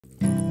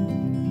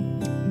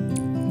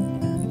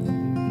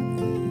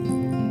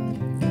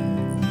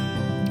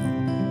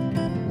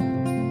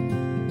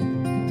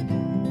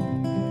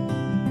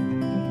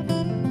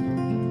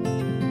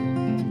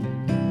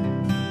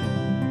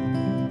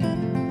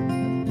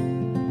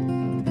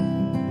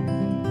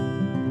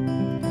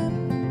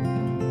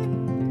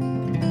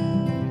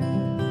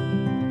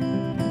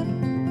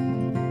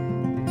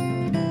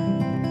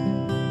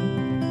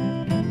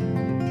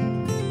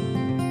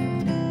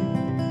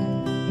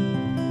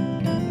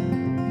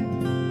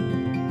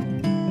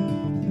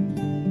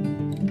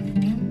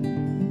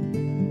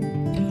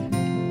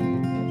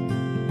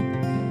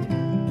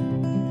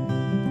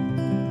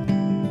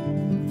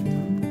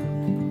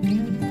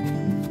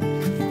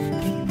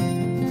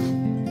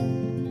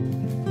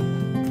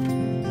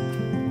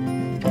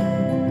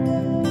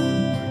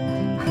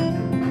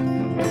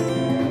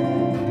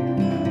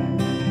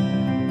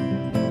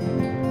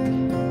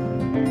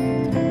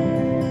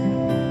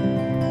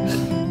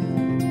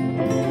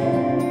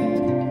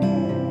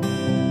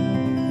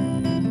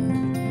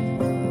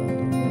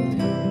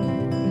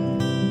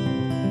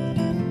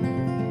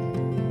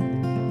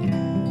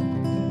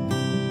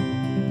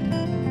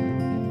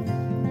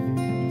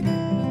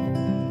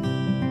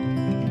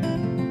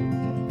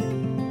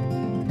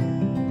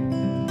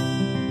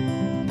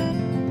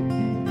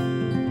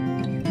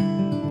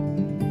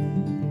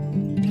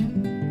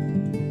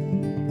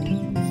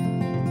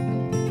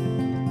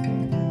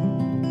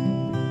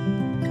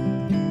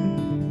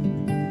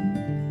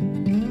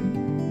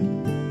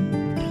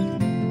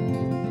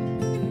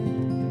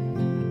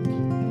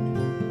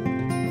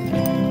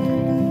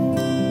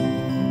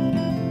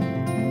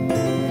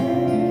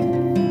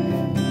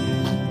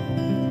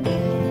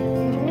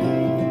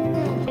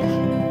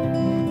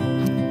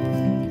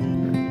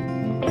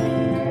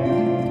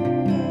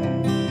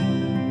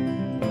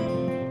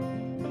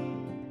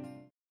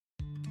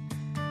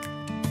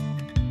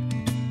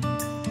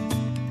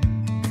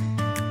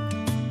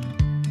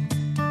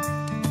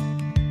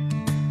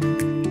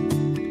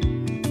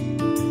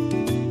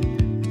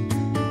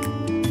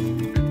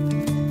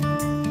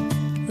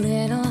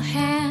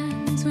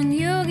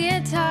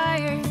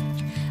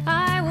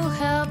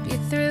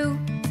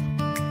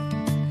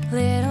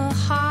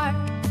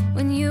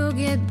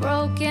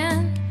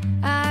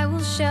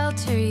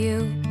shelter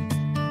you.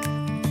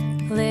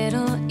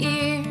 Little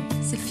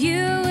ears, if you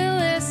will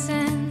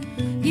listen,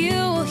 you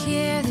will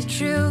hear the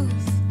truth.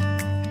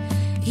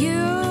 You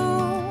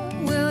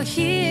will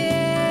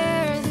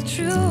hear the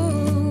truth.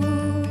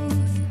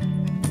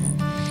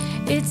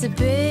 It's a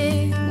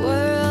big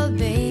world,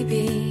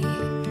 baby,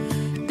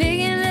 big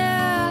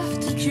enough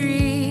to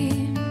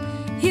dream.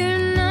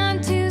 You're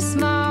not too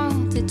small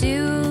to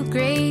do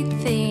great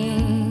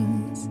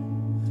things.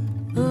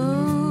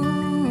 Ooh.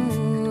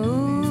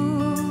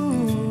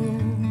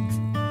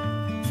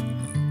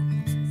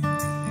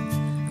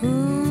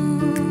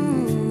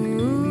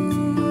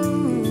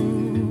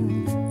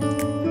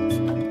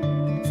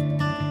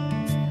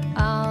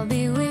 I'll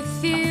be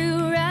with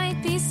you, right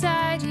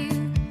beside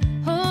you,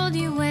 hold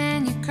you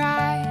when you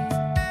cry.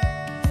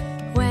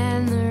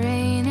 When the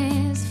rain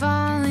is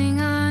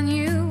falling on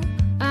you,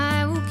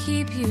 I will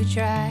keep you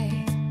dry.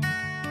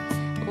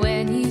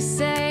 When you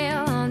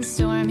sail on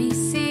stormy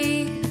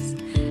seas,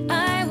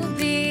 I will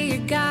be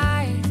your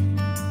guide.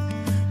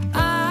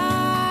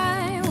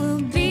 I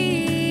will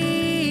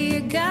be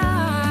your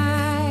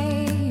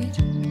guide.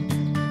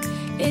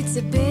 It's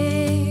a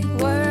big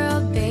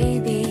world,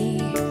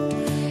 baby,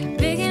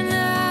 big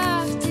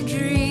enough to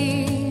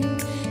dream.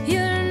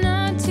 You're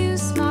not too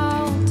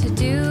small to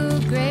do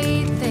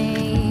great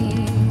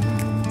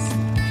things.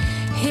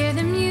 Hear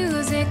the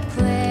music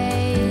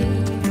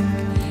play,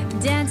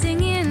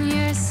 dancing in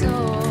your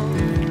soul.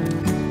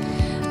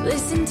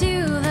 Listen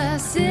to the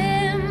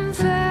symphony.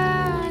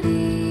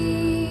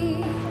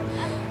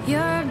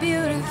 You're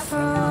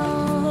beautiful.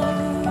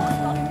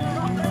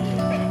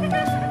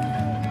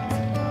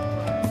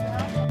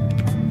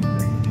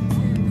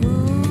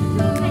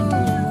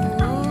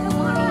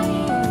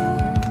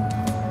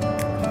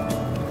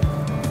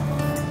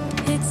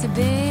 It's a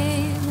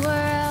big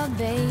world,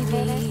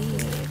 baby,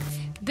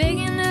 big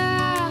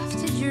enough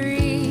to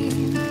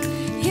dream.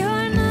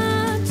 You're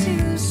not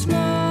too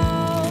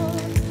small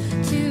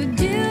to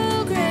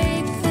do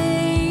great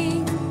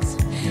things.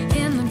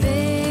 In the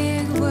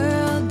big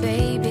world,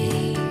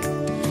 baby,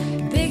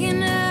 big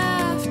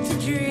enough to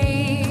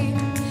dream.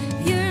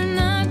 You're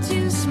not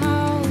too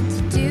small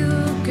to do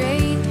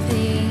great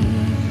things.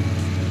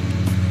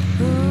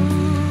 Ooh.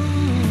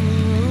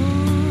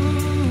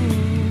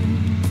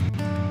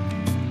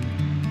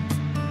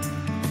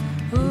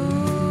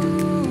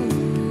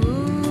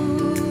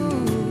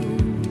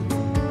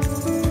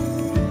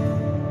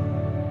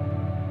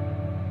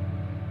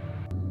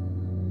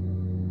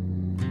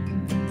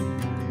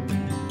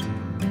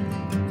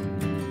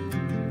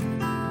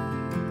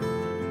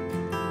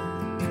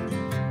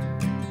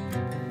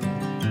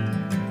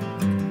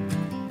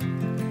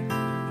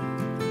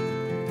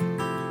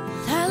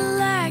 I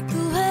like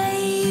the way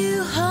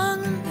you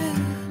hung the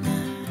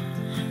moonlight.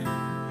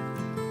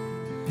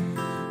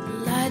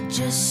 Light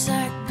just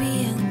like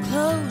being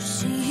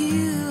close to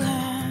you.